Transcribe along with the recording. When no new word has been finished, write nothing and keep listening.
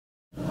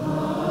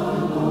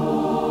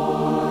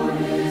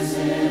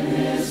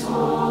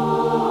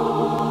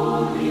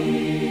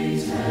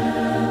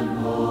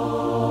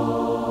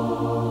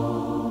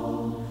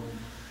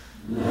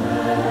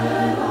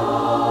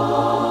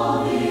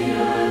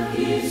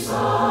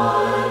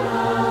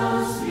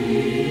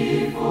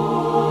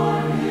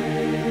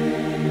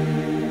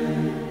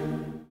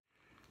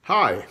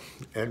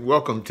and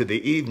welcome to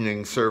the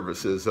evening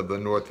services of the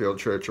Northfield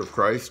Church of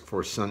Christ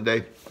for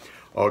Sunday,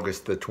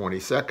 August the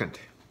 22nd.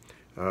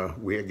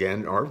 We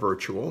again are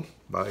virtual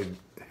via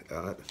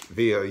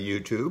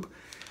YouTube,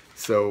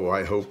 so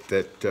I hope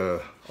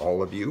that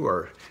all of you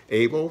are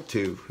able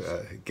to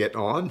get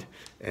on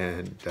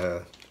and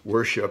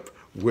worship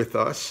with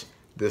us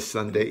this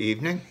Sunday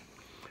evening.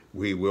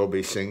 We will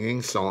be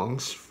singing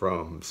songs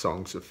from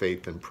Songs of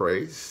Faith and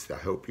Praise. I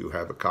hope you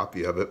have a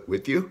copy of it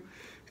with you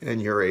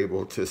and you're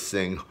able to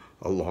sing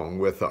along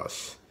with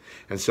us.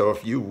 And so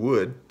if you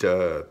would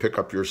pick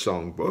up your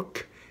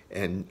songbook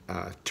and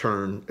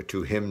turn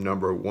to hymn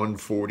number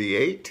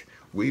 148,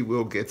 we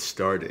will get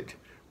started.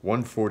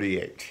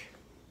 148.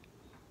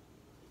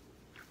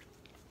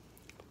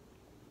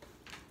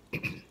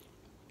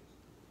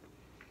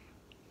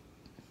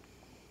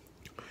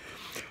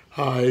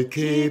 I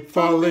keep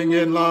falling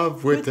in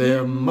love with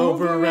him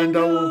over and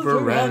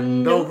over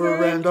and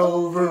over and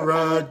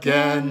over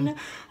again.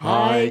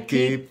 I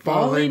keep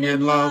falling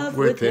in love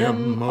with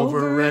him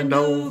over and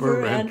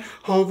over and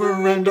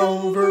over and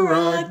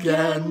over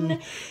again.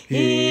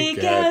 He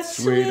gets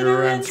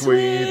sweeter and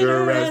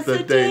sweeter as the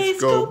days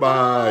go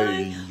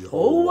by.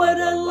 Oh, what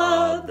a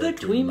love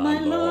between my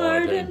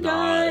Lord and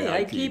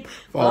I keep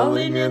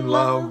falling in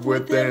love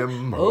with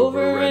him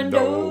over and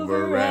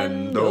over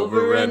and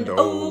over and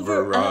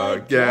over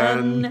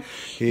again.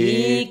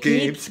 He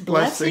keeps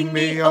blessing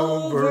me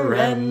over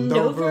and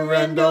over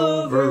and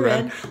over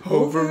and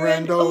over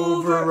and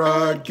over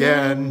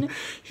again.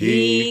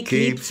 He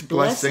keeps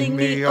blessing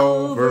me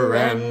over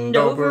and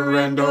over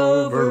and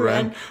over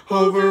and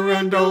over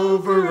and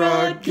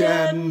over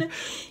again.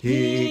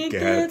 He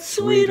gets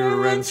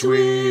sweeter and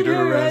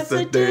sweeter as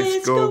the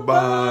days go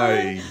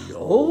by.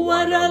 Oh,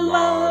 what a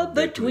love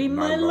between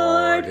my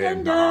Lord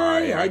and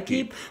I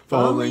keep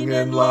falling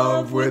in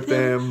love with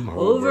him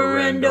over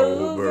and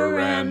over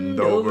and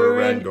over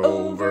and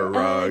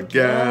over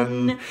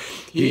again.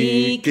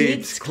 He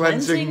keeps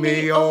cleansing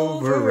me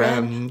over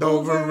and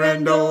over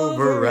and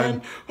over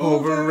and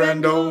over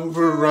and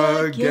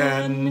over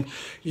again.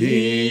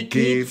 He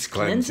keeps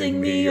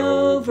cleansing me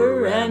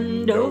over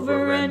and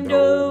over and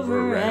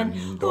over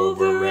and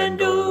over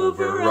and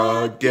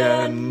over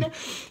again.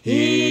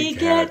 He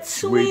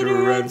gets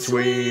sweeter and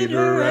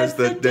sweeter as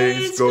the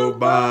days go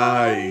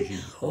by.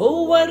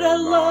 Oh, what a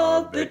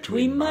love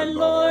between my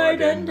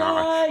Lord and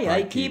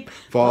I keep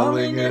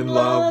falling in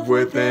love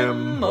with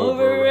him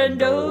over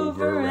and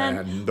over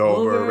and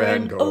over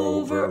and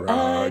over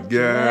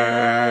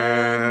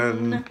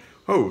again.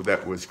 Oh,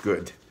 that was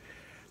good.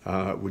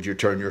 Would you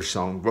turn your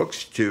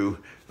songbooks to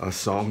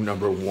song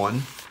number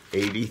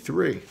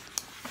 183?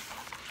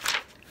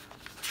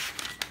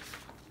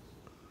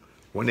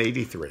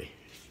 183.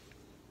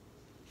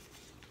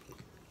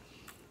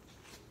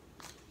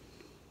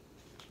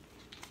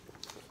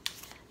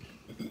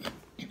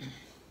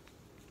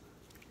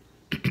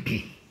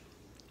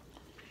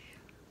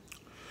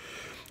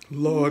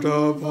 Lord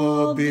of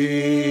all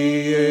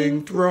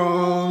being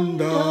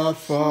throned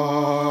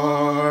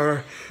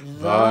afar,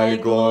 thy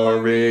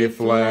glory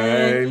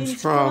flames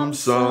from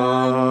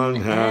sun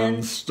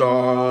and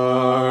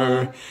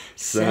star,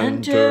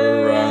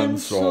 center and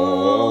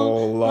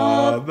soul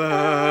of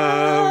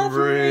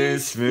every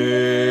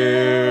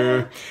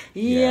sphere,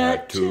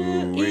 yet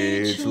to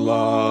each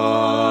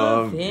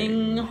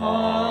loving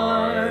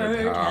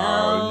heart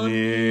how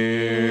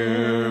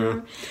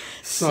near.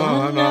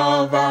 Sun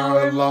of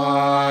our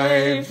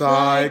life,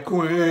 thy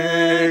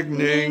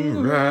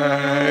quickening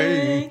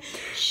ray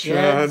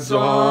sheds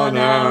on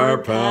our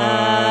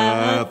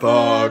path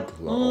a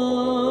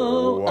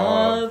glow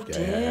of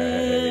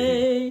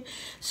day.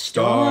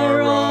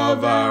 Star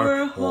of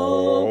our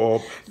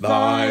hope,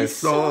 thy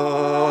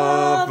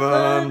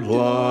softened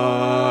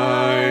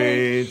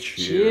light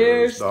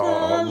cheers the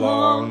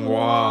long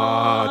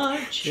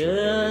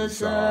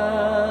watches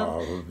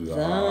of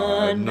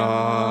the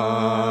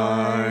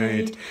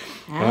night.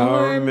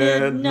 Our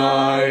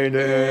midnight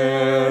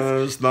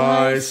is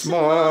thy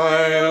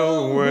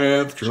smile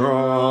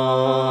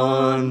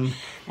withdrawn.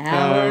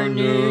 Our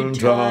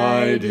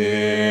noontide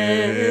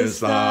is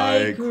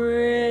thy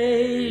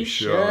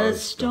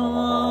gracious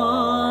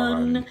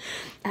dawn.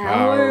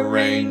 Our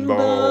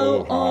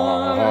rainbow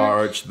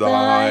arch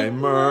thy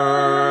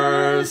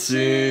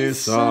mercy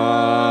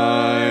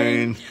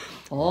sign.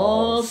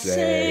 All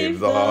save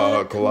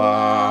the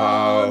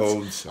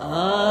clouds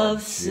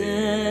of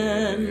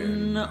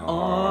sin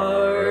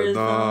are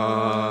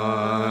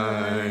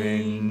thine.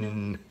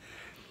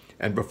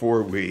 And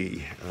before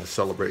we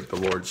celebrate the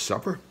Lord's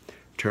Supper,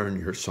 turn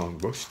your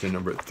songbooks to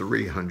number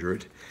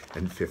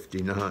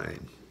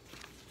 359.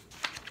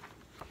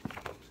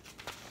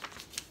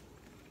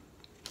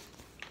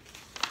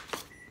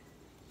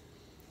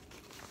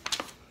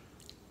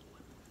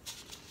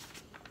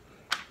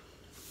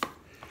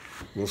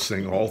 We'll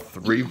sing all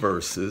 3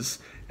 verses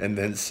and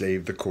then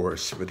save the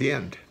chorus for the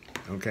end.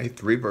 Okay,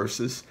 3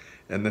 verses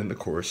and then the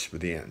chorus for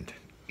the end.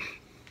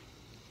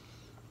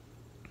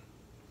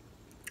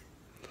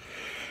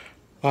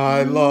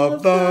 I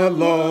love the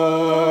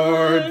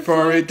Lord,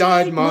 for he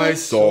died my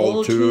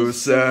soul to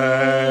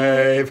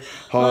save.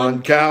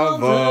 On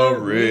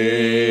Calvary,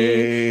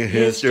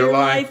 his dear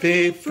life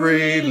he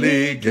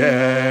freely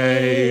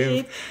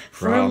gave.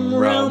 From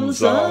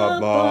realms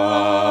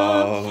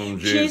above,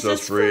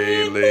 Jesus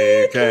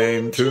freely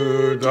came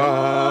to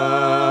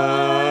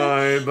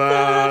die,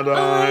 that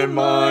I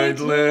might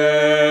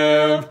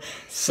live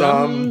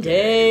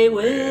someday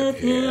with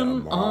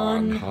him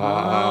on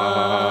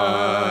high.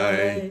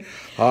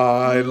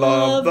 I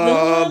love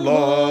the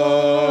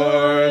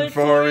Lord,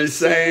 for he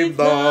saved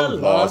the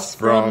lost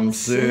from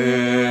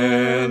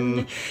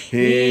sin.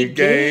 He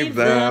gave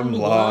them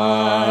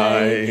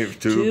life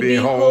to be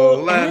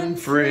whole and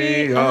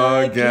free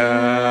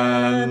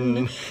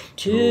again,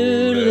 to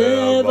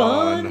live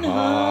on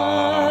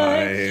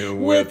high,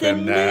 with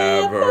him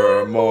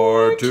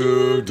nevermore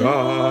to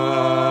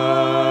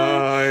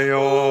die.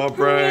 Oh,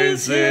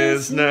 praise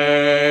his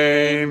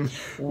name,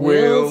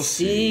 we'll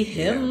see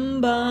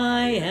him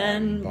by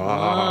and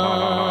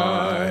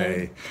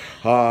by.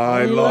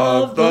 I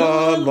love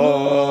the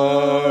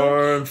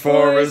Lord,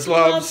 for his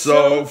love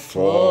so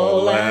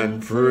full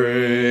and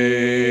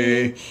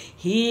free.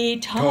 He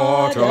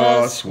taught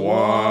us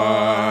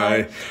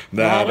why,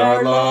 that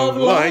our love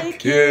like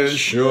his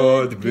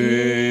should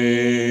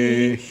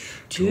be.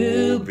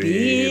 To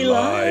be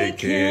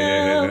like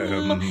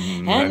him,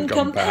 and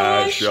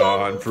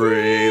compassion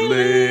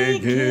freely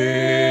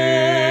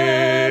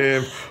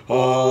give.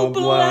 Oh,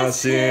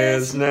 bless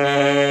his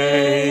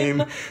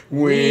name,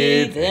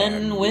 we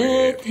then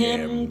with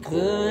him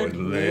could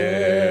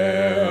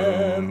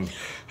live.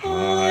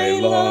 I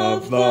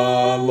love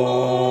the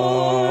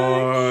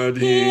Lord,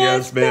 he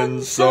has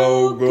been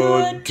so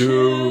good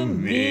to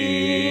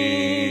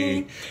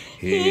me.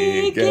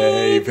 He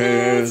gave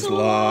his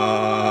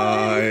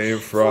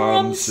life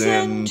from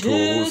sin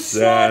to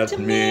set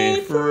me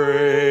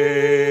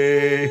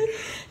free.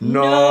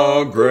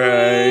 No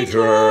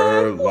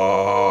greater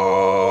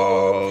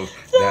love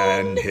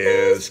than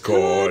his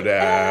could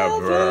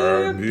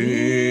ever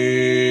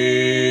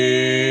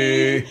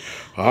be.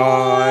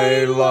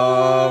 I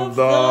love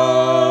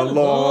the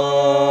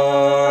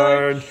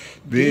Lord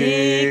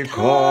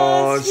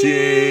because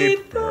he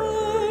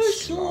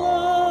first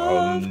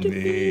loved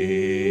me.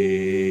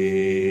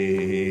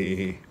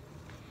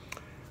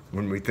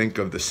 When we think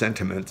of the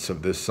sentiments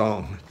of this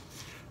song,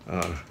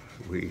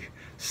 we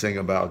sing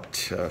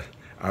about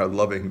our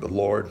loving the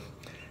Lord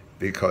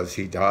because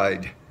he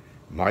died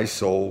my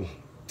soul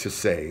to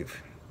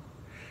save.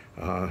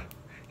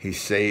 He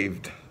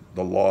saved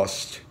the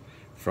lost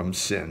from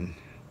sin.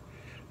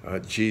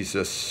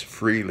 Jesus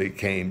freely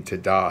came to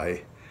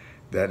die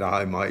that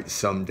I might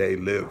someday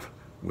live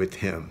with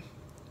him.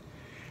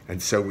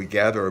 And so we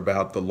gather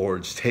about the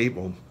Lord's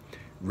table,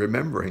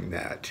 remembering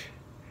that,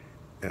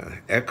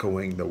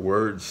 echoing the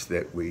words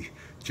that we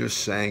just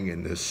sang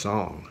in this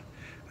song.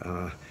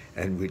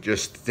 And we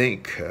just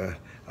think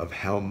of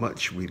how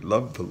much we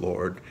love the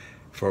Lord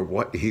for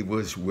what he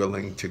was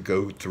willing to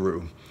go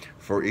through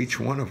for each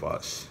one of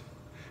us,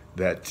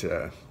 that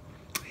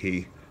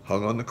he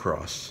hung on the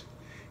cross,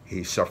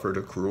 he suffered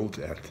a cruel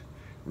death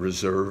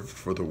reserved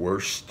for the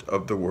worst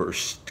of the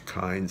worst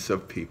kinds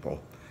of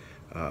people,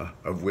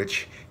 of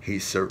which he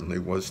certainly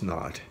was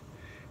not.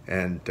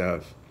 And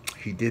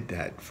he did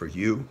that for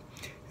you,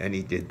 and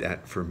he did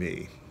that for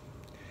me.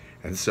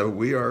 And so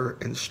we are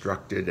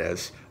instructed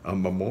as a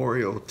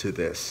memorial to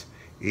this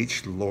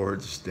each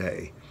Lord's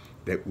Day,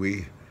 that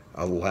we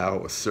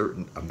allow a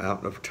certain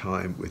amount of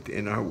time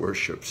within our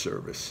worship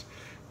service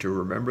to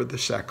remember the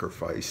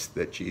sacrifice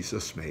that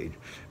Jesus made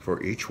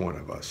for each one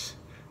of us,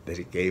 that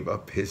he gave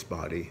up his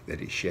body, that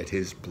he shed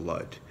his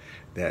blood,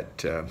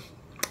 that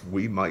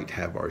we might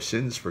have our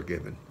sins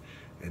forgiven,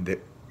 and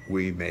that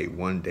we may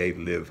one day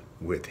live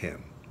with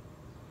him.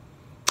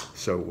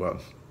 So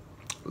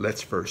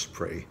let's first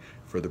pray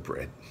for the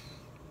bread.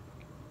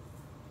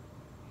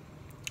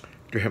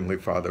 Dear Heavenly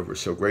Father, we're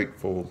so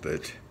grateful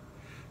that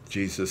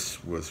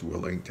Jesus was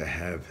willing to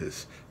have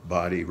his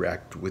body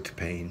racked with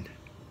pain,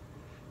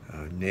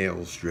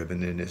 nails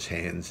driven in his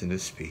hands and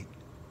his feet,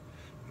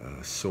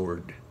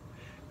 sword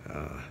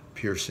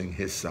piercing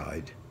his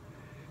side,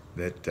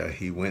 that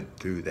he went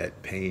through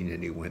that pain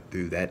and he went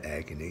through that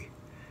agony,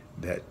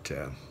 that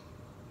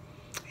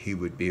he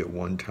would be a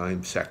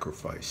one-time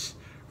sacrifice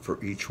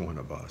for each one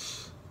of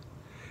us.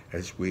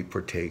 As we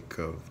partake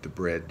of the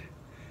bread,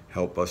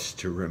 help us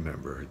to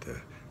remember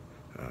the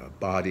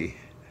body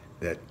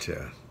that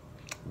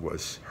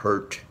was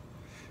hurt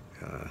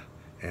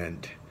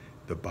and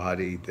the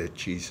body that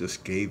Jesus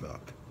gave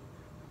up,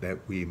 that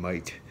we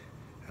might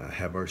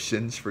have our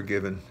sins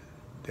forgiven,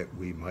 that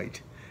we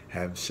might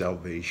have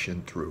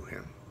salvation through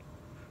him.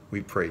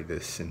 We pray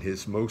this in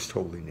his most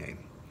holy name.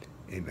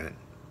 Amen.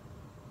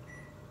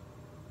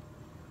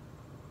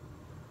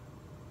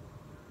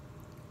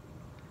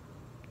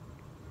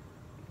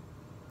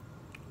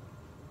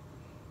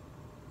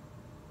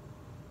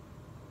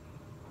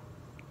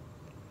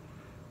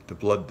 The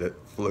blood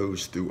that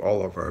flows through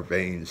all of our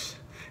veins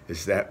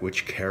is that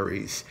which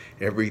carries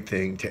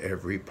everything to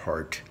every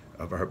part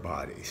of our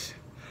bodies.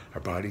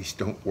 Our bodies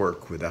don't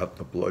work without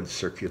the blood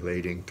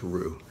circulating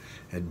through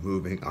and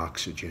moving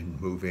oxygen,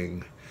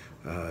 moving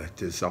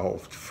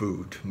dissolved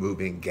food,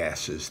 moving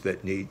gases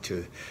that need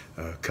to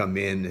come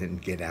in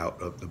and get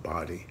out of the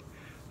body.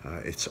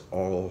 It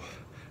all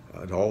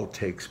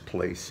takes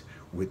place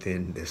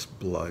within this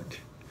blood.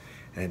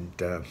 And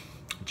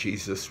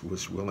Jesus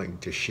was willing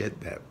to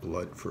shed that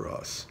blood for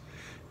us.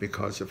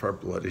 Because if our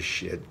blood is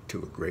shed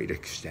to a great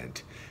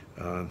extent,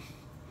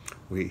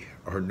 we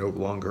are no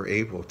longer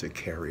able to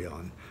carry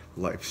on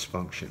life's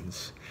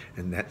functions.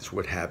 And that's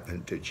what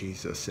happened to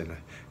Jesus in a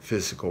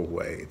physical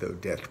way, though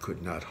death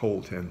could not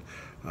hold him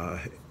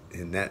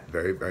in that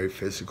very, very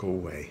physical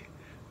way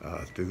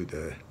through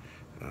the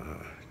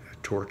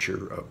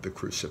torture of the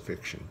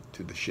crucifixion,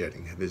 to the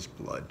shedding of his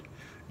blood.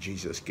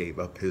 Jesus gave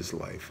up his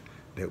life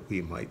that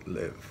we might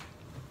live.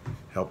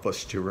 Help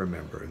us to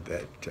remember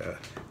that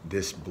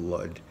this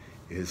blood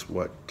is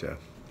what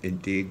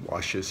indeed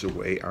washes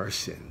away our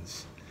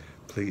sins.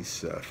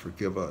 Please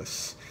forgive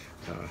us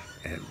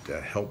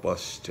and help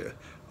us to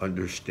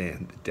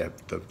understand the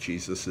depth of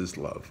Jesus'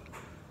 love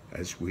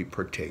as we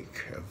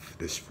partake of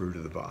this fruit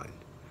of the vine.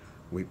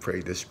 We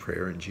pray this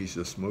prayer in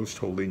Jesus' most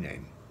holy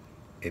name.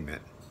 Amen.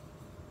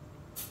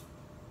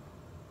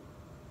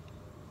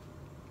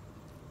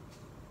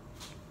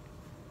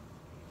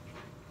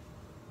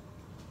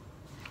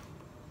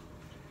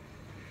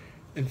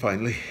 And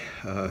finally,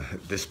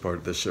 this part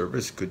of the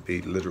service could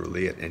be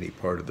literally at any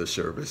part of the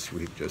service.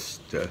 We've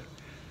just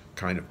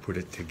kind of put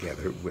it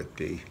together with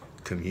the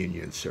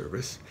communion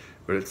service,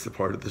 but it's the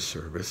part of the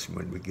service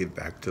when we give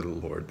back to the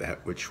Lord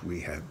that which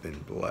we have been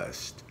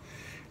blessed.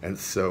 And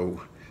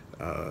so,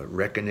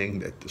 reckoning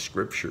that the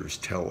scriptures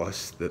tell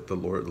us that the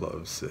Lord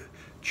loves a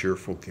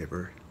cheerful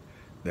giver,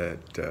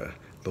 that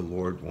the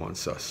Lord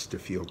wants us to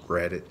feel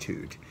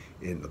gratitude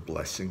in the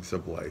blessings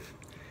of life,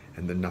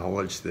 and the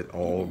knowledge that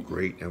all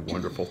great and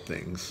wonderful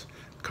things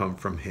come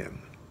from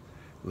him.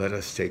 Let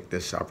us take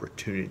this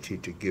opportunity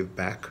to give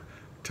back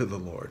to the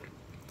Lord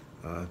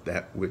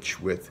that which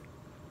with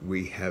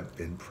we have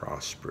been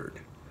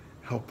prospered.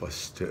 Help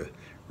us to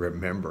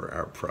remember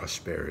our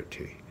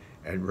prosperity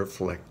and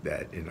reflect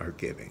that in our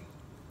giving.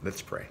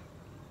 Let's pray.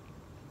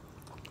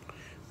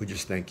 We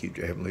just thank you,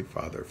 Heavenly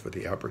Father, for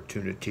the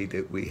opportunity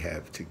that we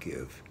have to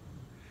give.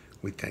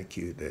 We thank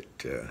you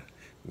that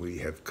we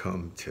have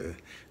come to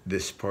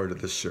this part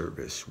of the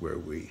service where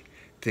we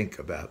think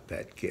about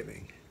that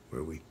giving,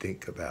 where we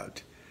think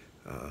about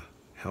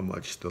how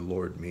much the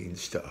Lord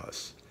means to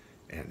us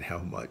and how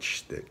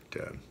much that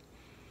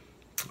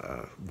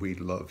we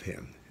love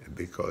him. And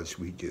because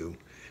we do,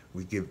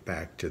 we give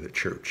back to the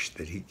church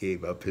that he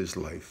gave up his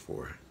life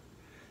for.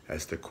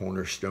 As the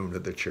cornerstone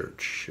of the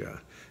church,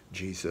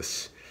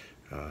 Jesus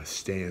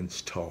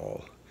stands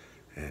tall,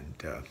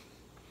 and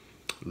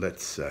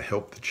let's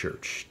help the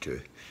church to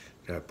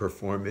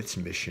perform its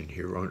mission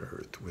here on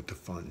earth with the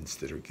funds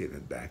that are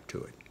given back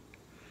to it.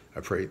 I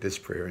pray this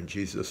prayer in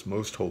Jesus'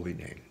 most holy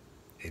name.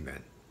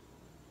 Amen.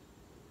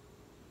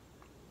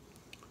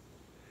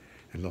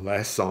 And the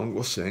last song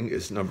we'll sing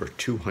is number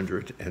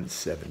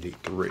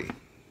 273.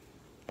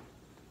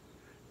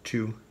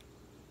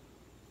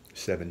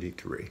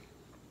 273.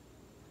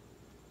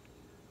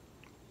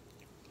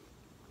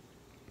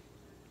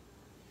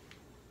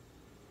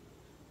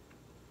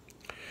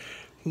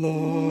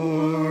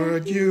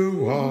 Lord,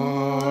 you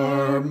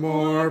are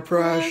more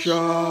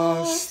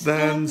precious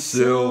than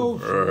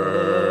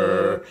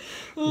silver.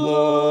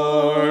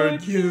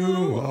 Lord,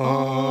 you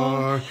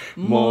are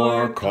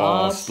more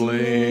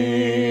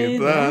costly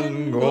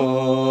than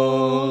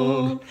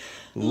gold.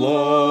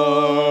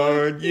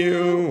 Lord,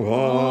 you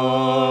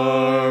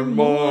are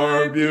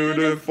more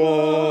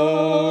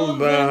beautiful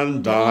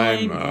than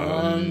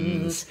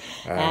diamonds,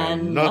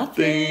 and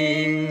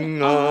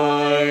nothing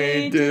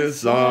I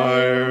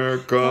desire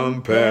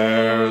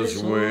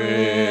compares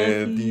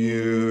with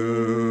you.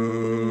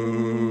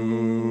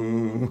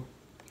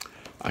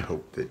 I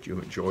hope that you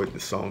enjoyed the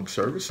song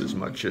service as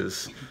much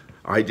as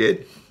I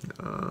did.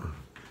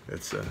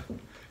 It's a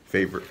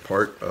favorite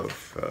part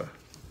of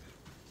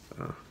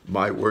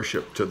my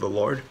worship to the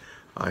Lord.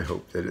 I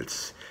hope that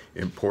it's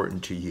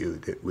important to you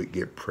that we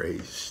give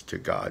praise to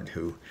God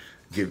who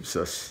gives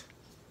us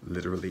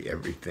literally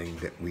everything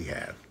that we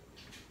have.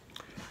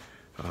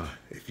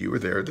 If you were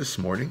there this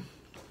morning,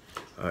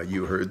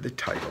 you heard the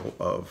title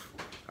of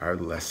our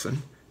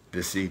lesson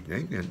this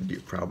evening, and you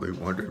probably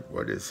wondered,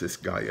 what is this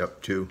guy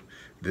up to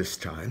this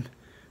time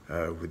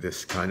with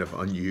this kind of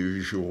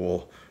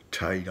unusual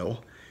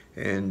title?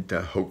 And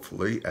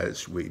hopefully,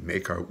 as we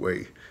make our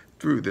way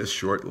through this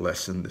short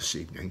lesson this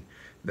evening,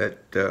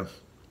 that the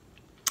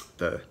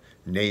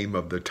name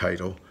of the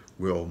title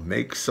will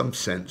make some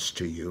sense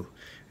to you,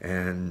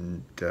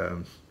 and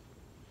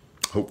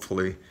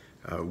hopefully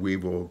we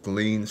will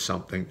glean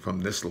something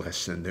from this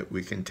lesson that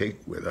we can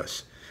take with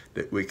us,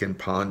 that we can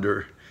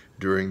ponder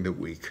during the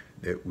week,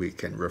 that we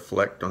can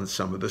reflect on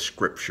some of the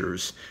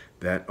scriptures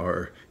that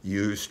are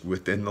used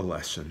within the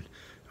lesson,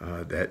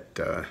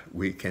 that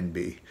we can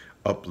be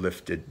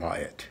uplifted by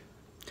it.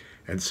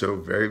 And so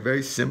very,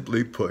 very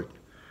simply put,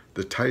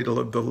 the title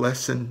of the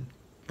lesson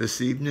this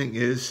evening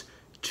is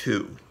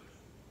 2,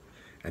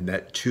 and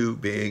that 2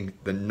 being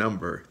the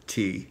number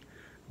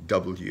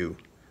TWO.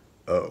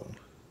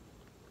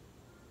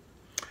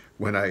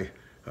 When I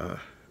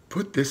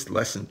put this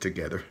lesson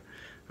together,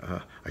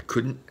 I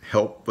couldn't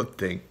help but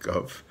think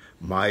of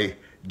my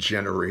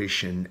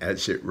generation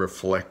as it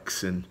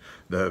reflects in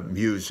the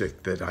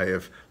music that I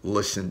have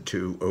listened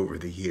to over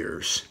the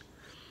years.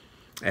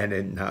 And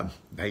in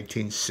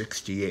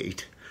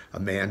 1968, a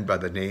man by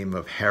the name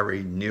of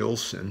Harry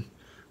Nilsson,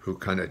 who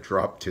kind of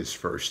dropped his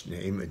first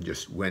name and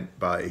just went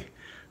by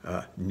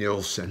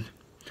Nilsson,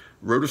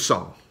 wrote a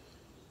song.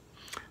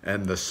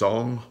 And the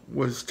song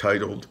was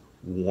titled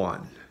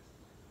 1.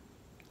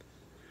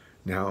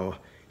 Now,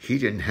 he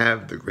didn't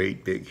have the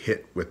great big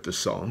hit with the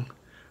song.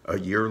 A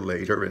year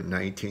later, in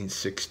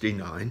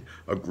 1969,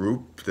 a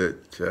group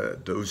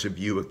that those of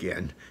you,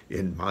 again,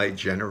 in my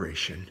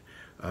generation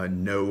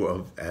know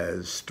of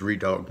as Three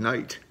Dog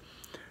Night,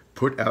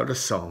 put out a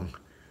song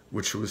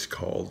which was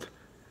called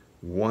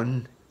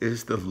 1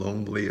 is the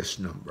Loneliest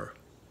Number.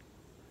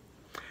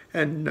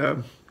 And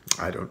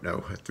I don't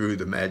know, through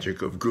the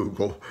magic of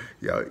Google,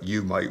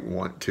 you might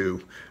want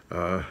to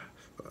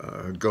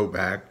go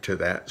back to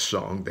that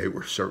song. They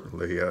were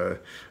certainly a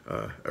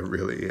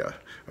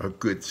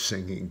good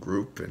singing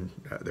group, and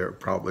there are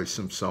probably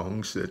some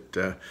songs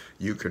that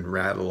you can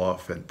rattle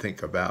off and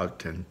think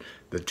about, and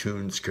the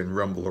tunes can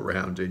rumble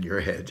around in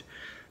your head.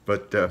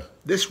 But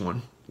this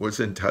one was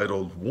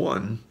entitled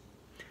 1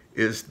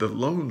 is the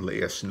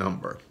Loneliest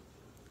Number.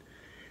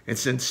 And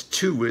since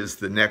 2 is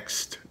the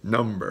next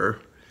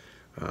number,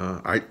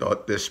 I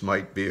thought this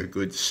might be a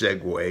good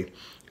segue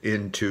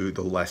into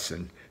the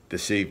lesson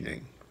this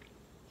evening.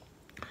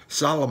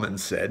 Solomon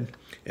said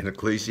in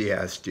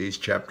Ecclesiastes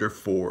chapter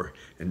 4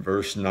 and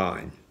verse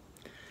 9,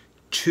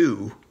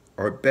 2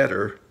 are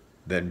better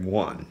than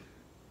 1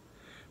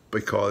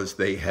 because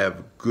they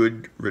have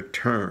good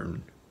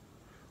return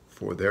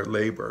for their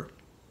labor.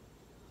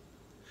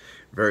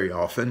 Very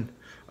often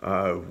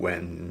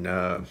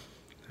when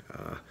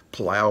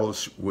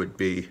plows would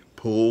be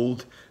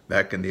pulled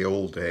back in the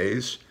old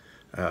days,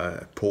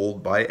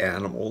 pulled by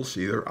animals,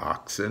 either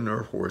oxen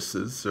or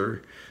horses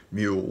or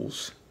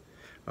mules,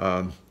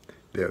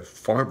 the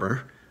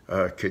farmer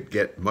could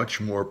get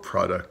much more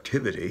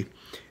productivity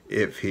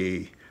if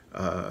he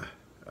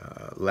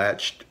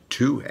latched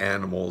 2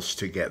 animals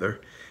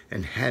together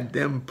and had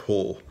them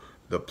pull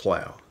the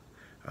plow.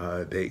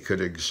 They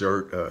could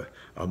exert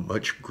a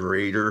much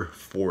greater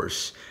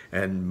force,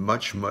 and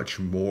much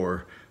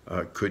more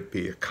could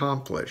be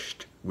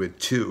accomplished with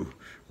 2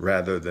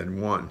 rather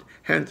than 1.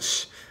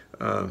 Hence,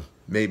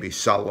 maybe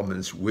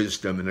Solomon's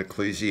wisdom in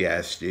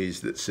Ecclesiastes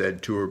that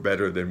said 2 are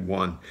better than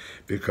 1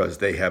 because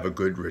they have a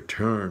good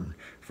return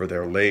for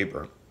their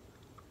labor.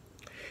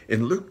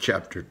 In Luke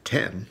chapter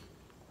 10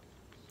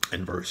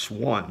 and verse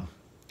 1,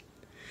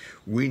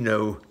 we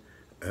know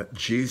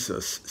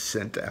Jesus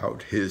sent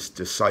out his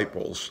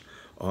disciples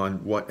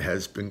on what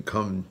has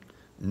become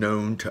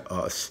known to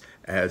us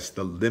as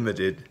the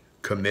limited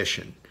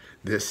commission.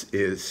 This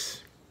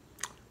is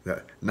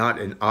not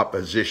in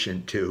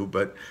opposition to,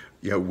 but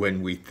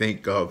when we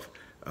think of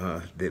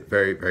the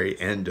very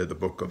end of the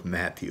book of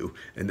Matthew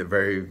and the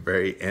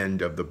very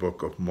end of the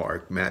book of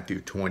Mark, Matthew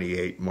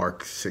 28,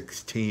 Mark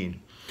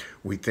 16,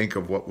 we think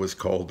of what was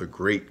called the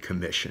Great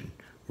Commission,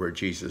 where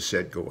Jesus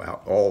said, go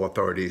out. All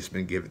authority has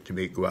been given to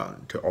me, go out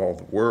into all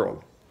the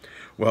world.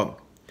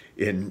 Well,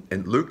 in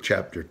Luke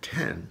chapter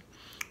 10,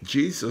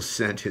 Jesus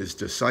sent his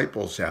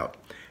disciples out,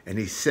 and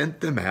he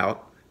sent them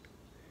out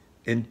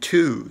in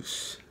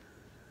 2s.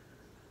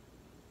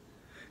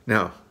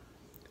 Now,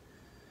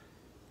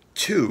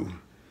 2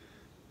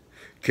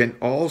 can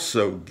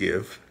also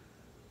give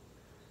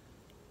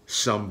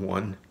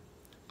someone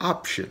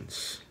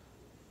options.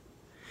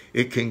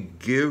 It can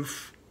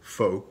give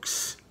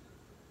folks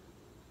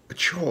a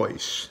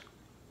choice.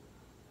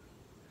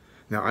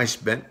 Now, I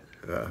spent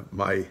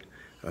my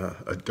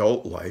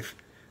adult life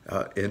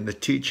in the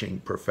teaching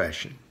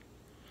profession.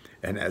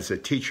 And as a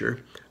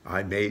teacher,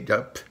 I made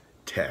up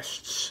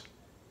tests.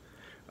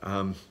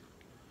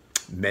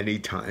 Many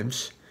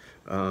times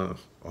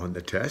on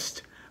the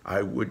test,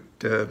 I would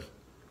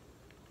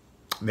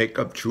make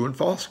up true and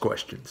false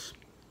questions.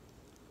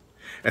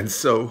 And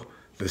so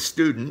the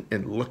student,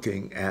 in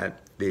looking at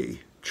the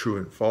true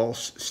and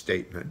false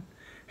statement,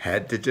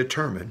 had to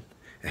determine,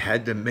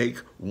 had to make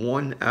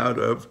 1 out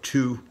of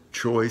 2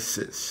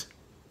 choices.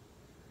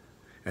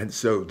 And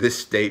so this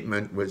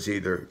statement was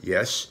either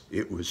yes,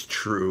 it was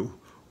true,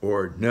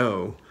 or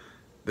no,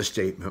 the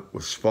statement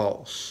was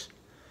false.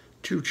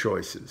 2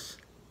 choices.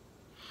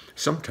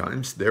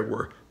 Sometimes there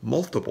were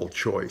multiple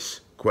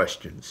choice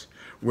questions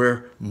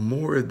where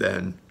more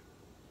than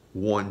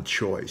 1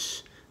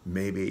 choice,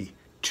 maybe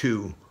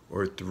 2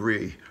 or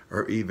 3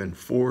 or even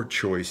 4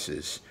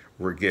 choices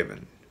were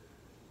given.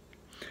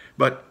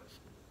 But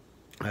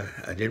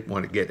I didn't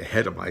want to get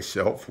ahead of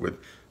myself with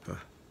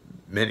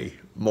many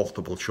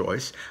multiple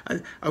choice.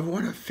 I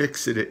want to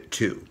fix it at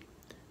 2,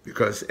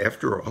 because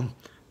after all,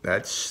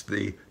 that's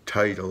the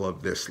title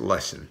of this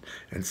lesson.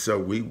 And so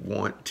we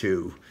want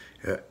to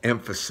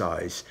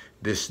emphasize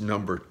this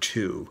number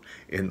 2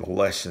 in the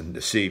lesson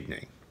this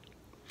evening.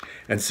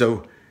 And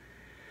so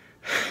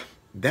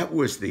that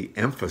was the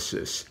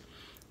emphasis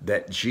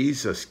that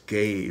Jesus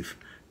gave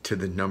to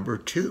the number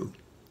 2.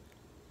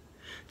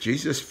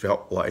 Jesus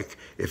felt like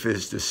if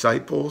his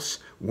disciples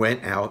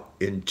went out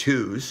in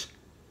 2s,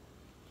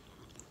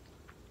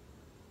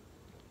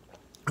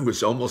 it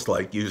was almost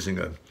like using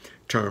a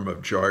term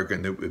of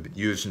jargon that we've been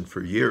using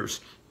for years.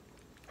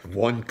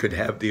 One could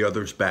have the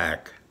other's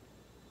back,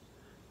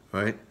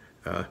 right?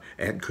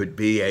 And could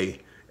be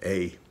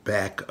a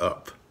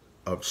backup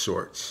of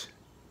sorts.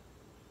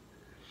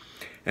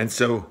 And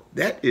so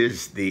that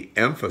is the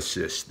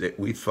emphasis that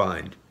we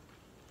find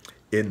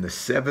in the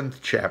 7th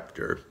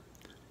chapter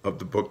of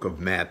the book of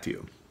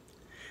Matthew.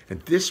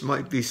 And this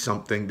might be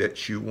something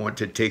that you want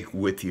to take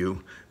with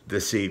you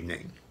this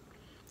evening,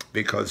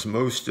 because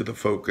most of the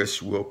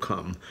focus will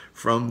come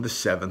from the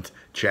 7th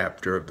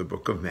chapter of the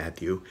book of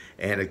Matthew.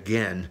 And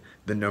again,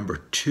 the number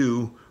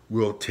 2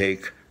 will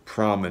take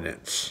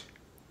prominence.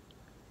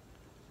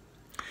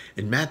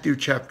 In Matthew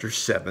chapter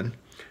 7,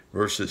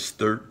 verses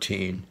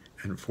 13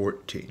 and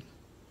 14,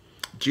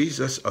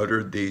 Jesus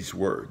uttered these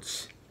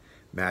words.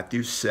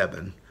 Matthew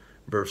 7,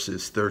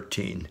 verses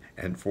 13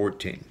 and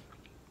 14.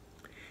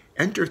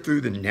 Enter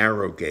through the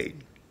narrow gate,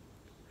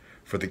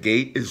 for the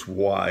gate is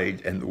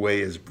wide and the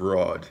way is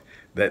broad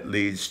that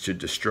leads to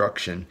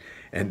destruction,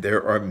 and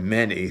there are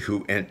many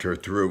who enter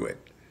through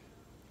it.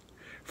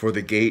 For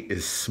the gate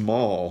is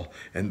small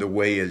and the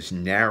way is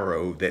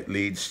narrow that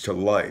leads to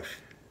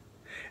life,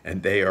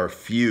 and they are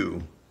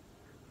few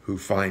who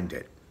find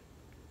it.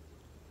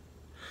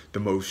 The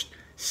most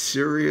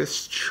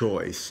serious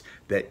choice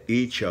that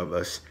each of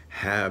us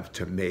have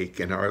to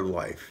make in our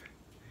life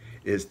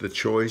is the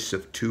choice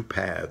of 2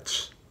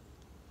 paths.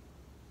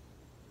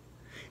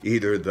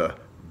 Either the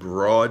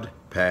broad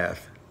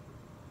path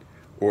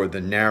or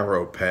the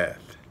narrow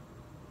path.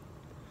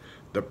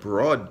 The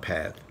broad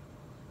path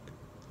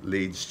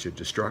leads to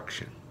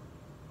destruction.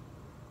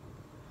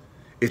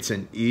 It's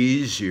an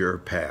easier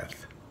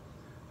path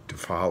to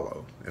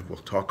follow, and we'll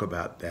talk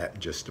about that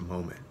in just a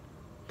moment.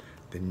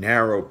 The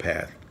narrow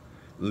path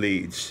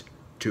leads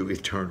to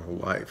eternal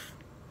life.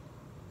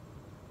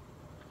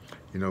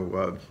 You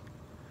know,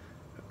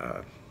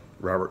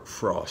 Robert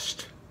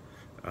Frost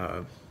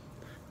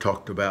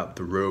talked about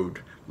the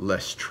road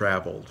less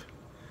traveled,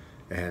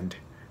 and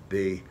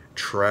the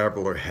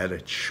traveler had a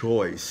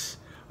choice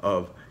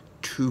of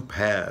 2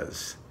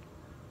 paths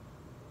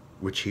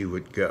which he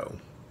would go.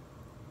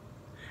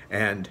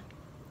 And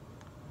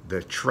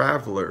the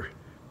traveler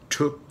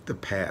took the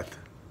path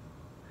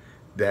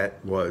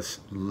that was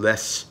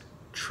less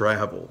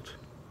traveled.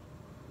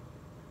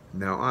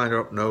 Now, I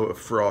don't know if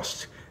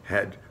Frost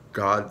had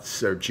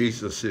God's or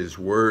Jesus's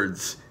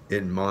words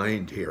in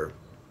mind here,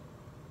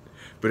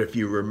 but if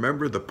you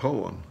remember the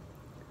poem,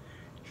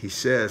 he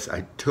says,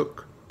 I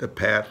took the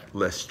path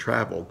less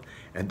traveled,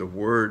 and the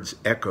words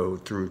echo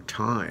through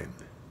time.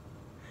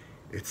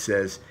 It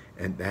says,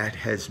 and that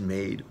has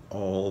made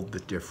all the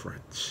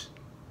difference.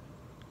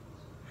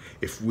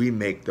 If we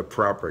make the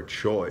proper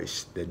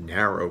choice, the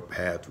narrow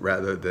path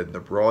rather than the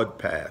broad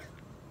path,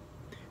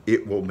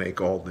 it will make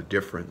all the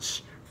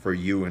difference for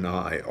you and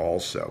I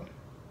also.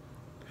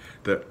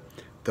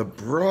 The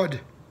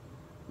broad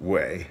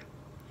way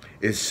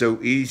is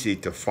so easy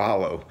to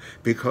follow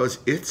because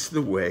it's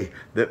the way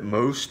that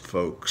most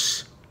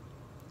folks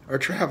are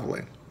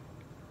traveling.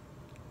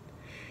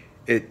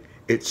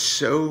 It's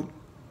so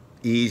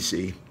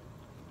easy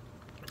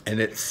and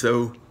it's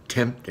so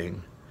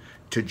tempting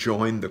to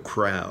join the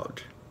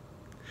crowd.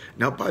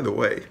 Now, by the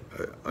way,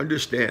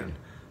 understand,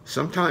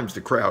 sometimes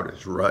the crowd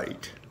is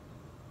right?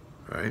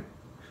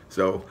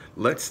 So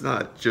let's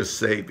not just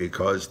say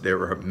because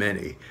there are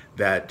many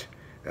that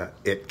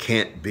it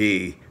can't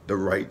be the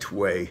right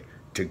way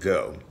to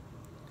go.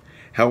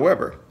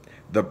 However,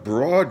 the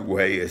broad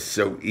way is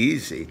so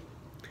easy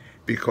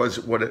because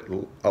what it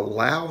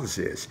allows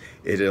is,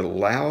 it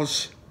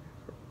allows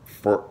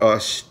for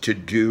us to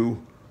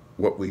do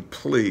what we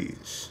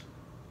please.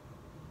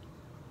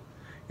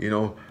 You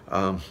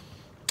know,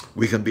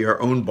 we can be our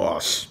own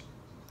boss.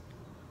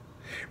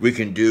 We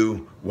can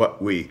do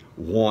what we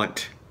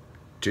want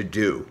to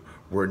do.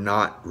 We're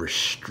not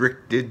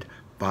restricted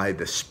by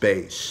the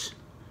space,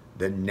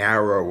 the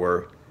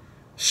narrower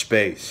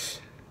space.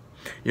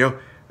 You know,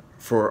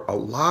 for a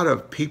lot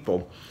of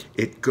people,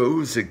 it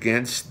goes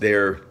against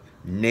their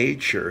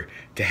nature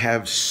to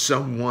have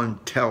someone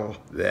tell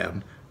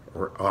them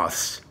or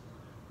us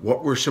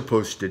what we're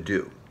supposed to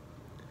do.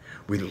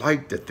 We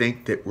like to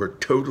think that we're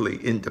totally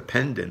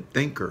independent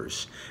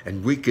thinkers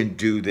and we can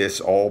do this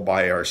all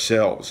by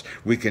ourselves.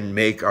 We can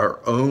make our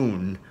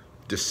own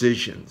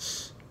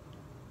decisions.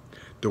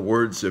 The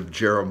words of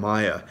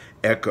Jeremiah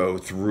echo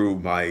through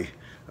my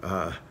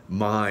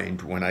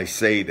mind when I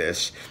say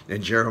this.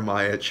 In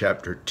Jeremiah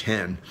chapter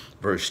 10,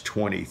 verse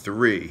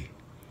 23,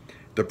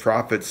 The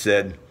prophet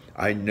said,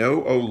 I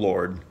know, O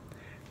Lord,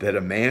 that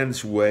a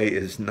man's way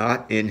is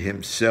not in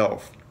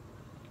himself,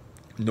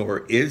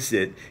 nor is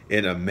it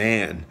in a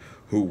man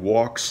who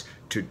walks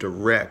to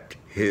direct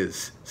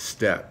his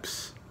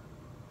steps.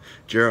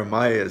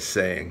 Jeremiah is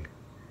saying,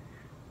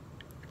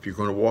 if you're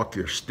going to walk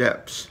your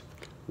steps,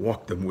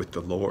 walk them with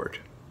the Lord.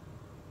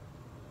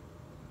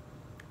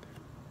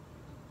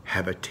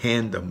 Have a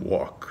tandem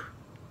walk.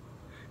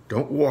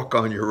 Don't walk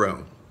on your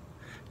own.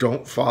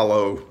 Don't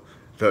follow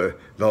the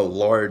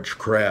large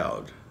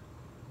crowd.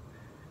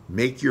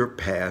 Make your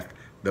path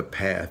the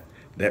path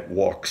that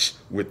walks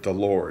with the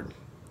Lord.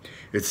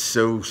 It's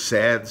so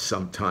sad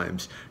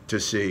sometimes to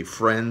see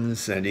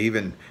friends and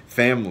even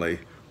family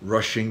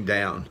rushing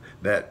down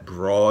that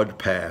broad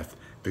path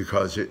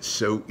because it's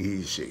so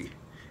easy,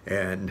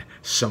 and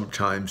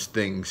sometimes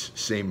things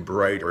seem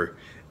brighter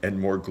and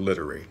more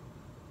glittery.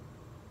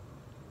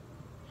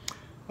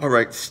 All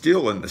right,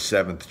 still in the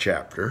 7th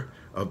chapter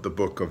of the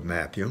book of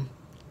Matthew,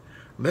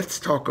 let's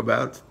talk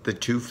about the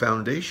two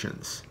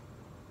foundations.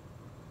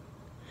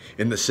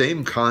 In the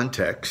same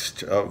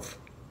context of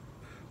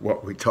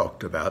what we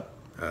talked about,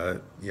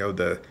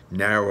 the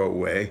narrow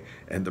way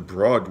and the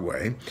broad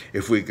way,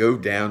 if we go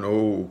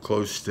down,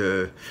 close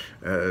to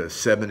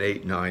 7,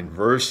 8, 9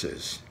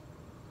 verses,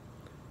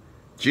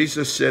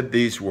 Jesus said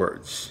these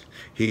words.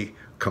 He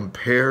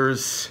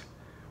compares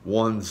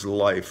one's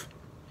life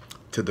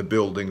to the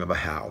building of a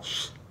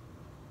house.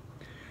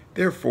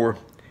 Therefore,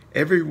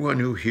 everyone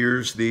who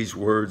hears these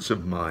words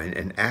of mine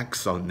and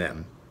acts on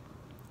them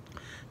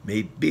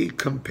may be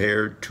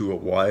compared to a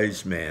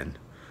wise man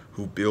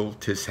who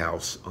built his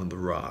house on the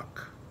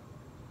rock.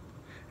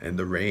 And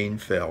the rain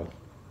fell,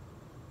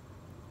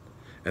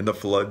 and the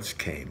floods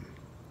came,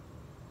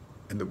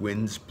 and the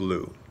winds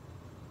blew,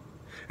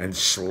 and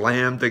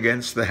slammed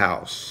against the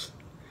house,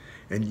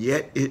 and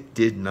yet it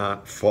did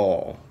not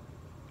fall,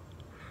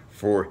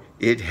 for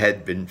it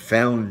had been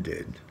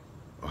founded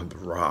on the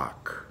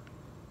rock.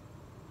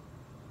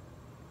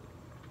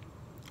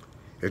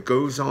 It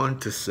goes on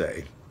to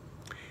say,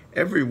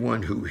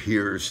 everyone who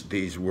hears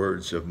these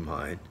words of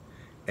mine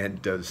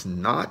and does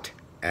not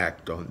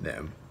act on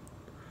them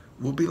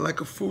will be like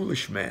a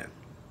foolish man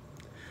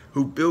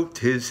who built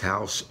his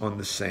house on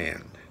the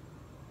sand.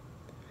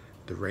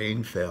 The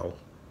rain fell,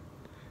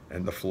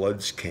 and the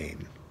floods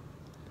came,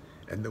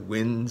 and the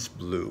winds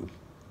blew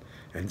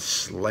and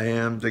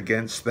slammed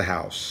against the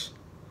house,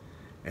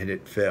 and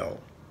it fell,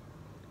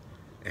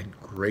 and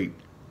great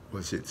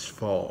was its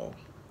fall.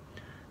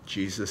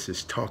 Jesus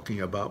is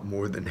talking about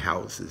more than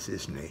houses,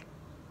 isn't he?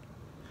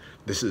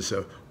 This is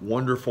a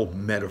wonderful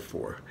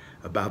metaphor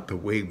about the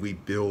way we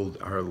build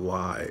our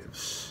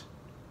lives.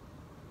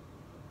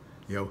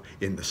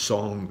 In the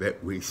song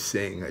that we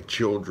sing, a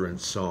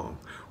children's song,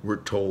 we're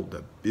told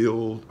to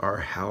build our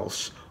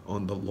house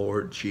on the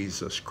Lord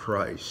Jesus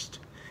Christ.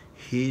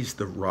 He's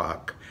the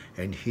rock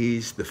and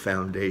he's the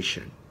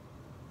foundation.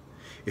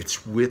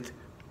 It's with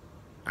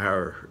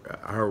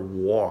our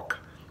walk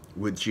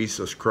with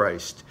Jesus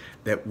Christ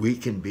that we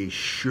can be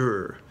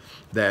sure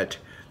that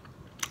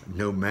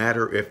no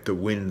matter if the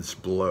winds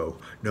blow,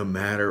 no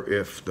matter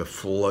if the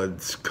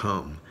floods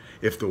come,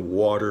 if the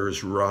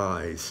waters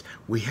rise,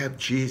 we have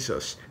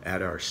Jesus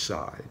at our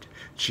side.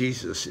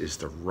 Jesus is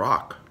the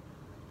rock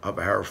of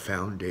our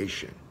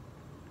foundation.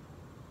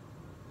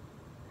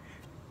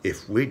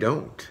 If we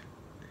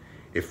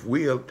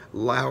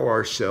allow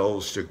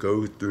ourselves to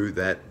go through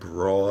that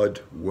broad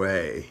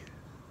way,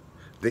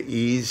 the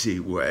easy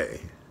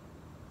way,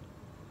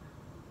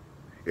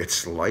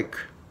 it's like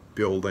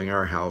building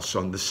our house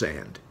on the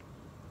sand.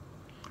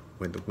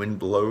 When the wind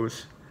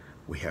blows,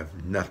 we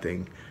have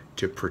nothing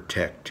to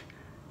protect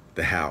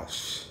the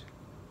house.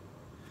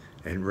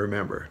 And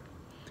remember,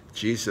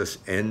 Jesus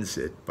ends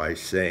it by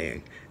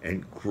saying,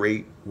 and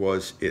great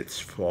was its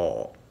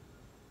fall.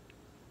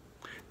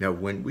 Now,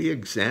 when we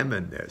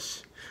examine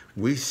this,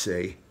 we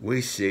see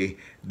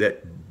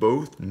that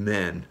both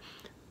men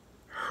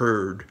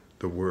heard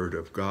the word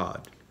of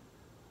God.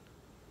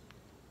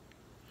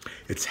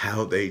 It's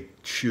how they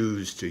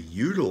choose to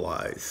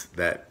utilize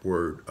that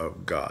word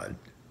of God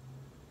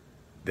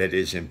that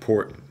is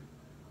important.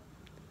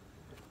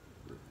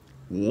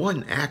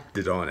 One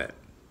acted on it.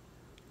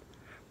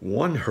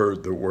 One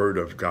heard the word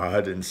of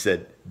God and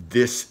said,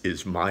 this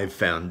is my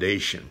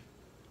foundation.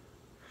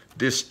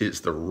 This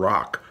is the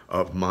rock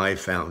of my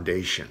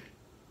foundation.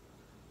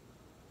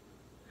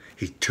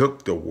 He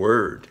took the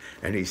word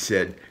and he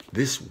said,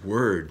 this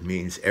word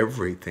means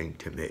everything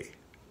to me.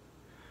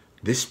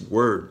 This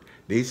word,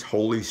 these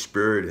Holy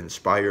Spirit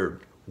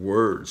inspired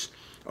words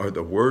are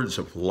the words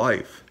of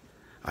life.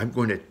 I'm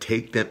going to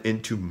take them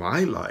into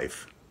my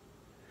life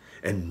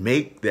and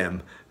make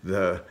them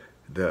the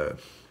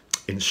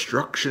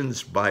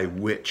instructions by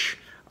which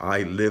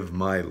I live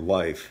my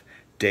life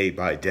day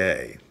by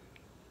day.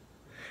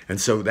 And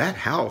so that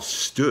house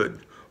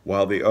stood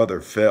while the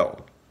other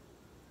fell.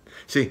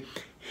 See,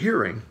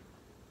 hearing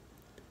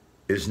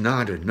is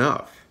not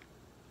enough.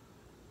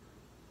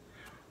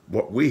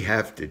 what we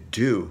have to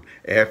do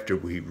after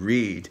we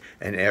read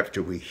and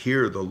after we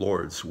hear the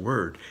Lord's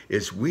word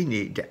is we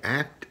need to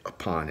act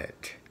upon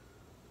it.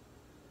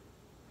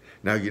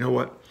 Now, you know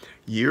what?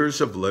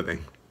 Years of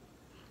living,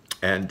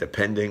 and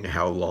depending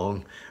how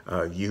long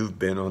you've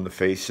been on the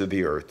face of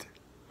the earth,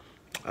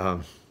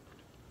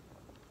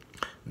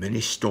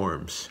 many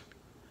storms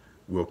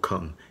will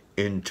come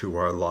into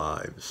our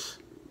lives.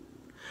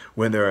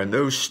 When there are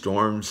no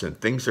storms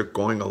and things are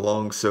going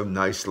along so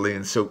nicely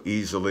and so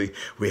easily,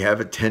 we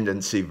have a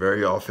tendency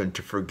very often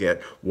to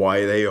forget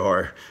why they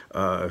are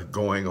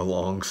going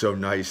along so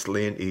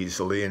nicely and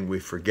easily, and we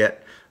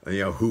forget,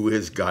 who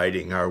is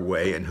guiding our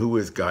way and who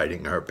is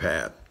guiding our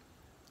path.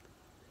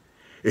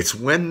 It's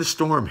when the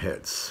storm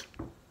hits,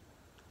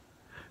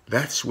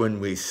 that's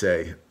when we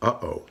say,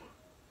 uh-oh,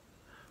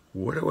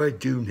 what do I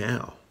do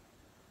now?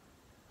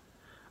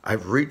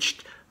 I've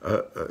reached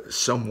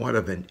somewhat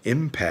of an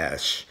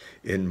impasse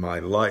in my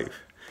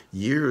life.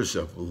 Years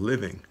of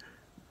living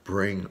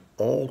bring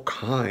all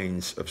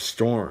kinds of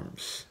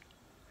storms.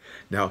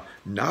 Now,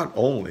 not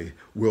only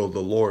will the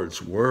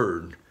Lord's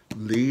word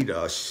lead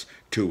us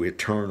to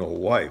eternal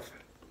life,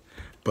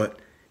 but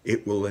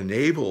it will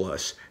enable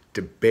us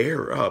to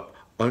bear up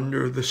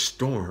under the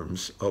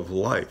storms of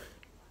life.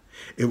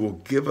 It will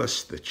give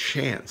us the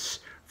chance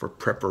for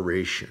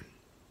preparation.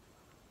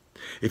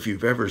 If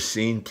you've ever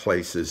seen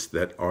places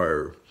that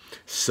are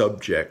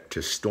subject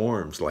to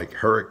storms like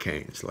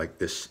hurricanes, like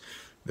this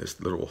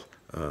little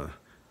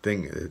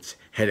thing that's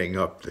heading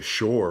up the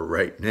shore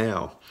right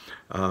now,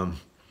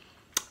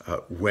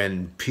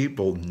 when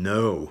people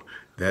know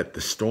that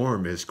the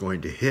storm is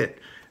going to hit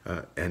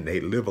and they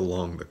live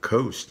along the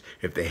coast,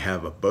 if they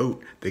have a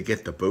boat, they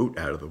get the boat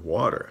out of the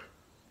water.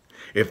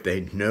 If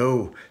they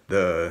know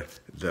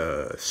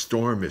the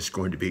storm is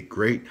going to be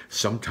great,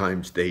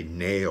 sometimes they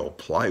nail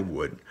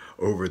plywood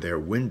over their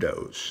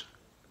windows.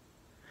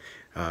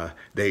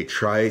 They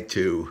try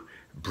to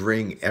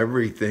bring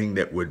everything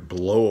that would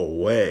blow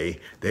away,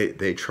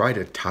 they try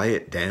to tie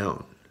it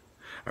down.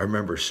 I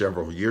remember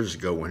several years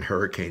ago when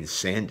Hurricane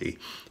Sandy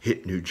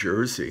hit New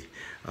Jersey,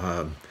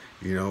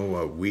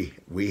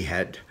 we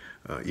had,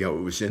 it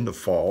was in the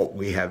fall,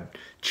 we had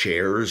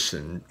chairs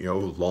and,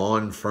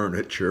 lawn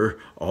furniture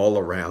all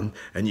around,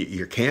 and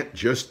you can't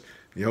just,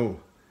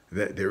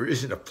 that there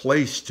isn't a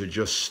place to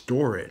just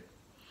store it.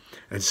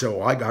 And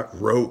so I got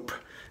rope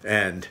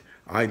and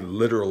I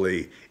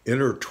literally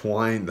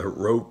intertwined the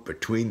rope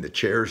between the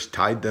chairs,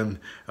 tied them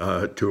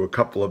to a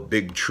couple of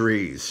big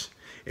trees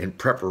in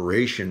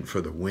preparation for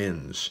the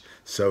winds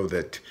so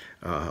that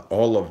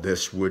all of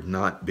this would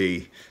not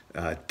be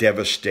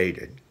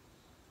devastated.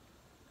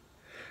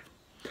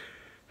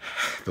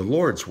 The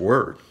Lord's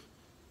word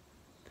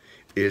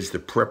is the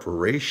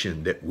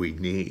preparation that we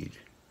need.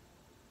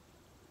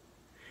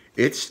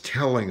 It's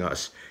telling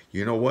us,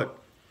 you know what?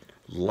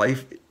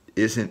 Life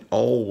isn't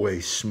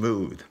always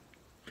smooth.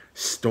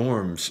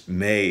 Storms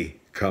may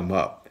come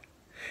up,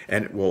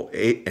 and it will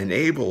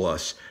enable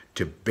us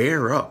to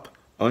bear up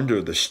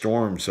under the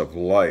storms of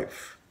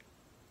life.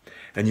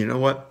 And you know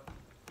what?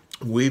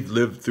 We've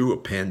lived through a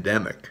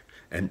pandemic,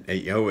 and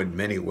in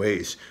many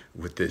ways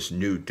with this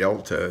new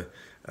Delta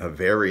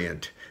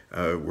variant,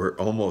 we're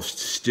almost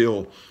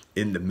still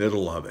in the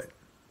middle of it.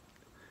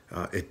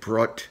 It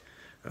brought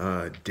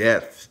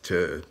death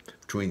to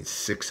between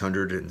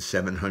 600 and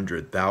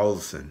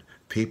 700,000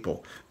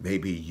 people.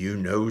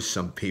 Maybe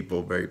some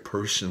people very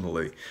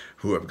personally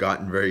who have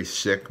gotten very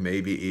sick,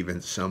 maybe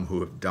even some who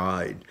have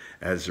died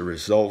as a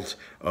result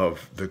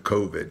of the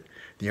COVID.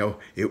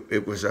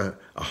 It was a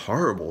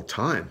horrible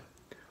time.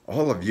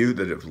 All of you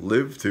that have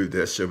lived through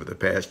this over the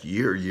past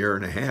year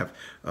and a half,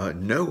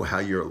 know how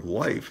your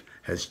life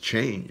has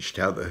changed,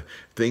 how the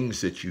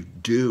things that you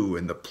do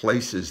and the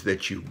places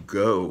that you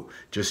go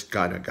just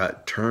kind of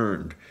got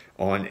turned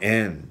on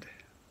end.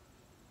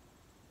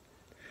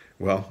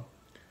 Well,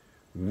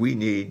 we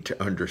need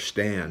to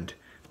understand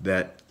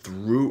that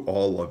through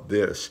all of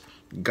this,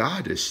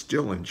 God is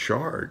still in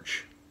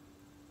charge.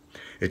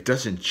 It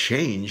doesn't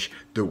change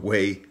the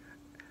way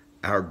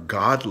our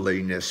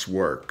godliness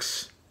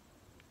works.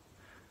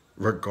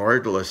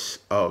 Regardless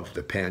of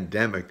the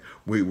pandemic,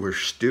 we were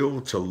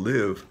still to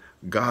live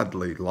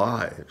godly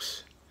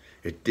lives.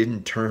 It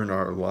didn't turn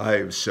our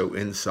lives so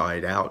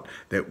inside out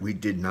that we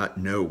did not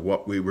know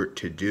what we were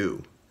to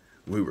do.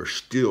 We were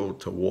still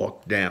to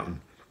walk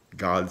down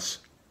God's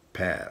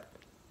path.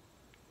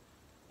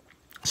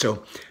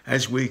 So,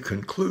 as we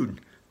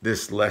conclude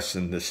this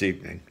lesson this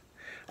evening,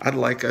 I'd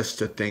like us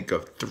to think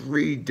of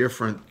 3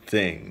 different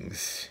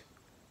things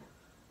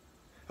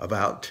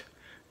about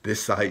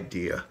this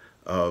idea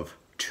of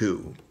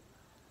 2.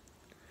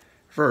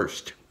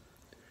 First,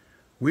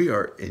 we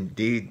are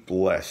indeed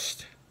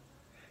blessed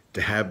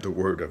to have the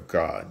Word of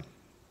God.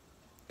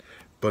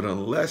 But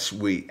unless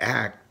we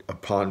act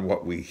upon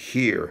what we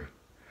hear,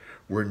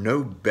 we're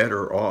no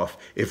better off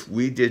if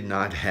we did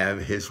not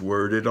have His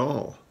Word at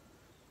all.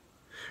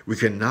 We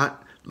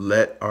cannot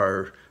let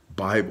our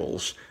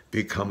Bibles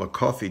become a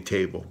coffee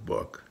table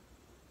book.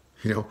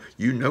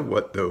 You know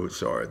what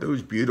those are.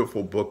 Those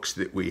beautiful books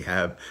that we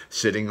have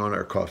sitting on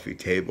our coffee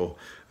table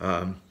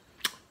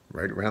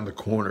right around the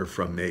corner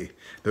from me.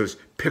 Those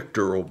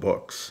pictorial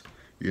books.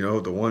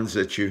 The ones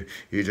that you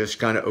just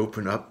kind of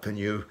open up and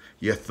you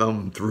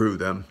thumb through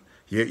them.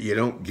 You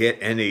don't get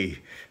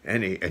any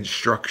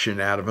instruction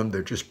out of them.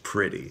 They're just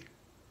pretty.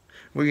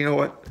 Well, you know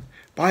what?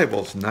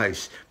 Bible's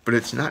nice, but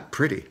it's not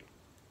pretty.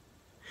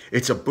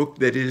 It's a book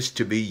that is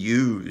to be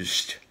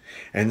used.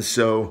 And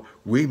so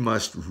we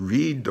must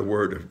read the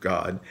Word of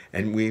God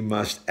and we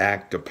must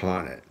act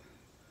upon it.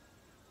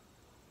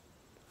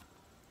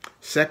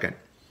 Second,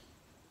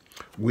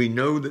 we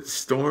know that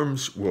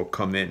storms will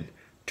come in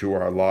to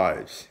our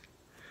lives.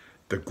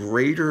 The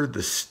greater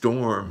the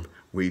storm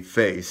we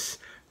face,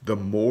 the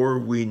more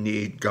we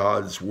need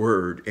God's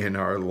Word in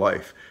our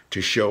life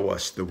to show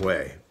us the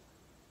way.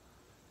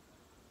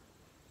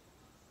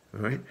 All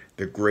right?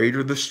 The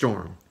greater the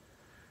storm,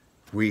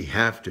 we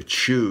have to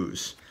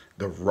choose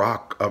the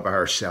rock of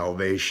our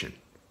salvation.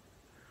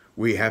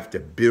 We have to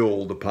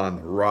build upon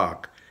the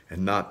rock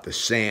and not the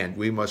sand.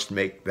 We must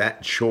make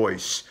that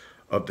choice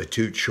of the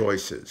two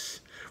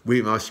choices.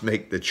 We must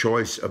make the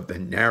choice of the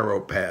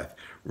narrow path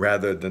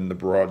rather than the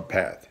broad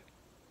path.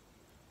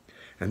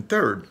 And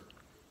third,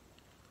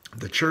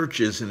 the church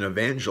is an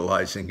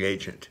evangelizing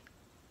agent.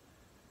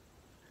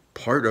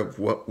 Part of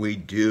what we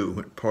do,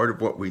 and part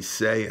of what we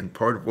say, and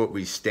part of what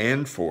we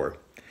stand for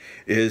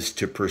is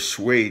to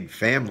persuade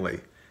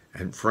family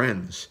and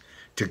friends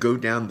to go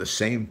down the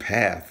same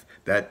path,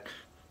 that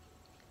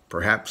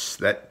perhaps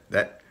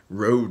that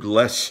road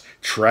less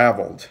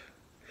traveled,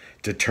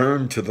 to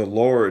turn to the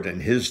Lord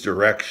and His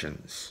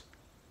directions,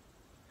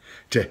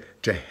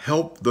 to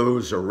help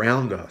those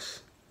around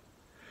us,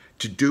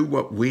 to do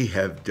what we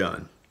have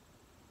done,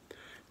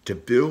 to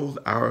build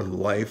our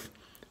life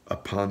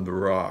upon the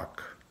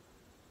rock,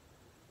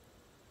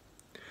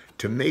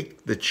 to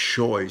make the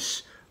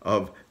choice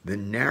of the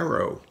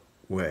narrow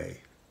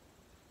way,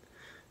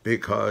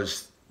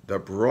 because the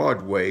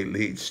broad way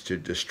leads to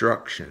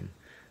destruction,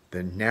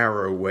 the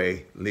narrow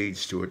way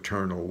leads to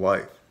eternal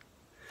life.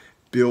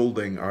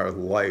 Building our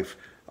life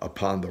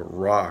upon the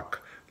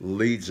rock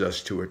leads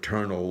us to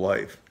eternal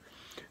life.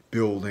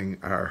 Building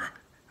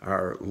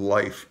our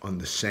life on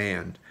the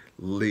sand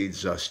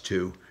leads us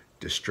to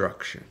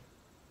destruction.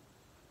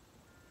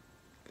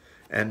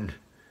 And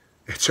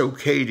it's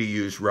okay to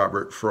use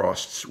Robert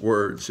Frost's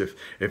words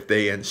if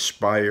they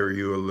inspire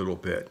you a little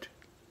bit.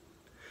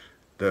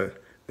 The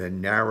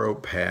narrow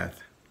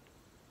path,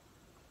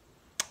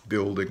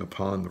 building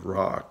upon the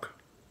rock,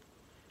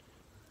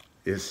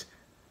 is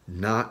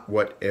not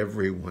what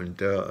everyone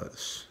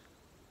does.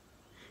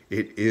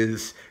 It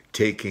is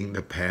taking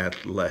the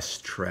path less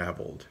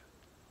traveled.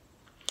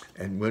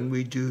 And when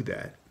we do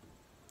that,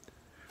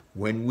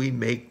 when we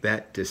make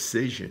that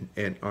decision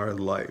in our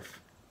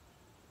life,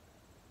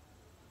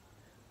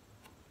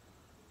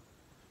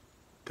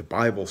 the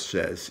Bible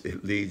says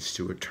it leads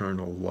to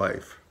eternal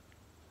life.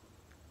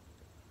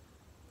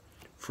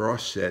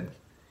 Frost said,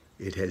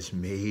 it has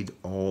made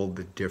all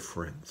the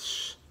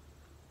difference.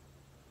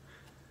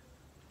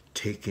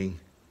 Taking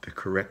the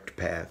correct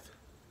path,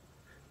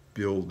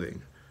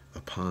 building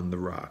upon the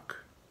rock,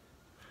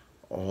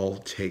 all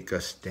take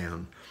us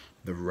down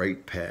the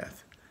right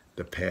path,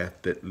 the path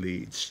that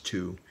leads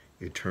to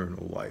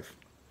eternal life.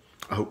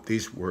 I hope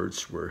these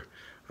words were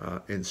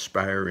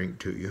inspiring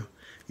to you.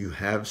 You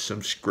have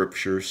some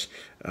scriptures.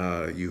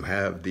 You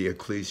have the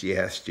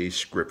Ecclesiastes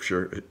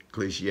scripture,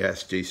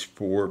 Ecclesiastes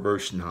 4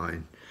 verse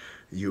 9.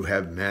 You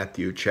have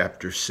Matthew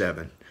chapter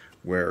 7,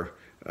 where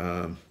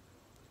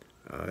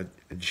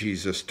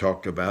Jesus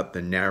talked about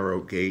the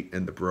narrow gate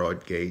and the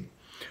broad gate.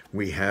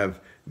 We have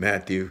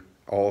Matthew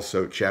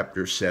also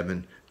chapter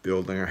 7,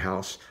 building our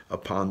house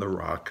upon the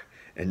rock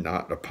and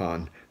not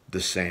upon the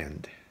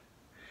sand.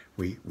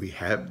 We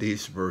have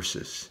these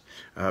verses.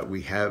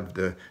 We have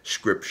the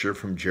scripture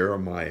from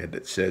Jeremiah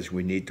that says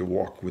we need to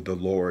walk with the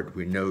Lord.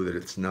 We know that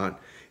it's not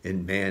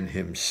in man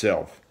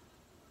himself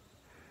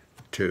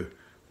to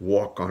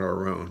walk on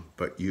our own,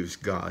 but use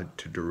God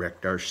to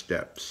direct our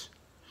steps.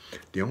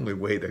 The only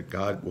way that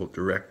God will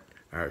direct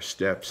our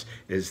steps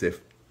is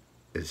if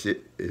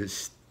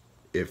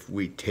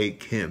we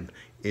take Him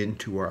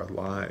into our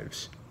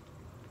lives.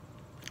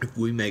 If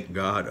we make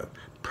God a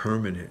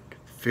permanent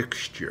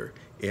fixture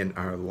in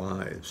our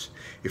lives,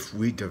 if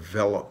we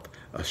develop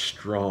a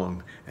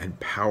strong and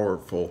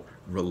powerful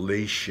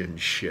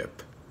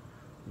relationship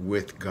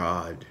with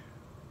God.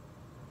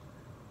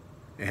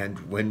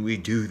 And when we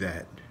do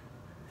that,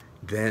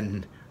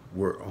 then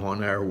we're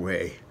on our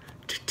way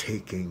to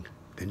taking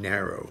the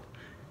narrow,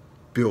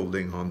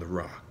 building on the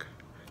rock,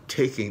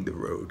 taking the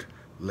road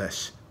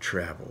less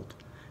traveled,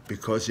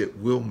 because it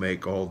will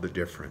make all the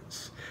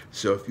difference.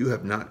 So if you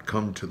have not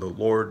come to the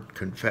Lord,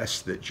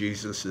 confess that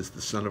Jesus is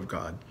the Son of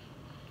God.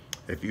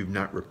 If you've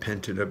not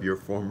repented of your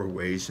former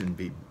ways and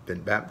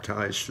been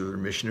baptized for the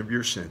remission of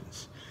your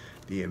sins,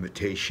 the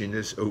invitation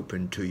is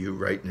open to you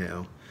right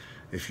now.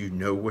 If you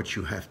know what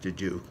you have to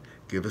do,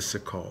 give us a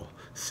call,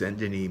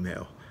 send an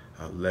email.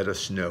 let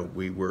us know.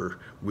 We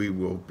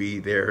will be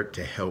there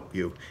to help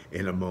you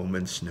in a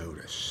moment's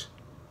notice.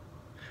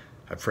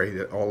 I pray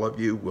that all of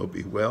you will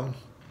be well.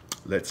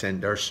 Let's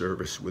end our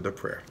service with a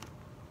prayer.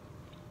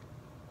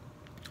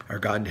 Our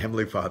God and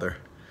Heavenly Father,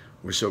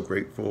 we're so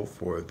grateful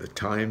for the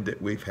time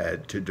that we've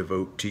had to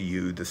devote to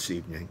you this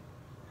evening.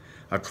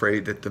 I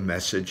pray that the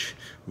message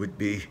would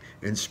be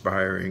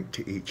inspiring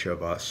to each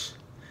of us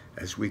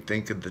as we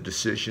think of the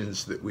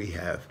decisions that we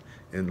have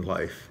in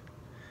life.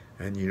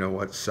 And you know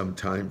what?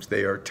 Sometimes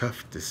they are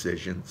tough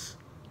decisions,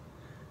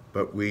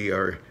 but we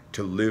are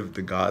to live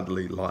the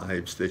godly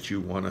lives that you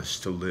want us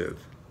to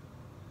live.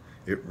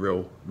 It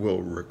will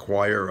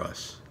require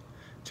us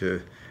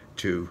to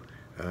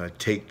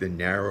take the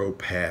narrow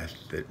path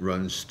that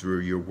runs through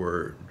your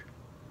word.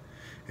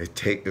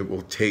 It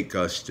will take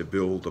us to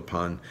build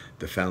upon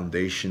the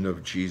foundation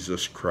of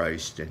Jesus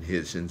Christ and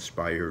his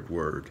inspired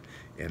word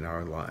in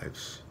our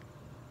lives.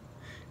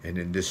 And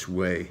in this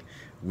way,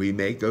 we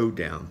may go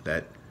down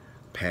that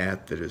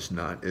path that is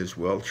not as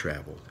well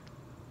traveled,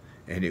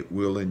 and it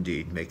will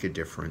indeed make a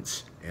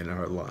difference in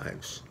our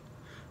lives.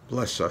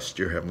 Bless us,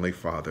 dear Heavenly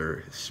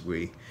Father, as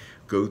we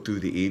go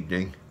through the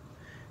evening.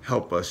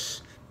 Help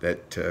us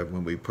that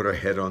when we put our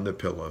head on the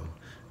pillow,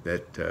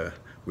 that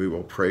we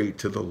will pray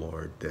to the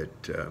Lord,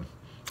 that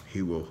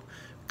he will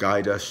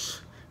guide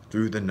us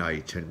through the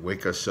night and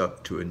wake us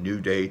up to a new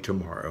day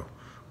tomorrow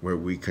where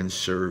we can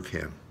serve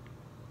him.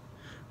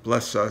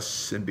 Bless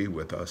us and be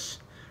with us.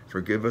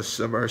 Forgive us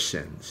of our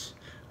sins.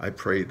 I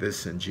pray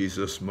this in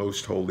Jesus'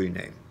 most holy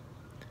name.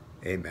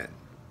 Amen.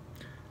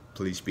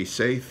 Please be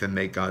safe and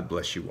may God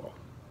bless you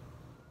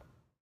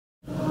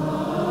all.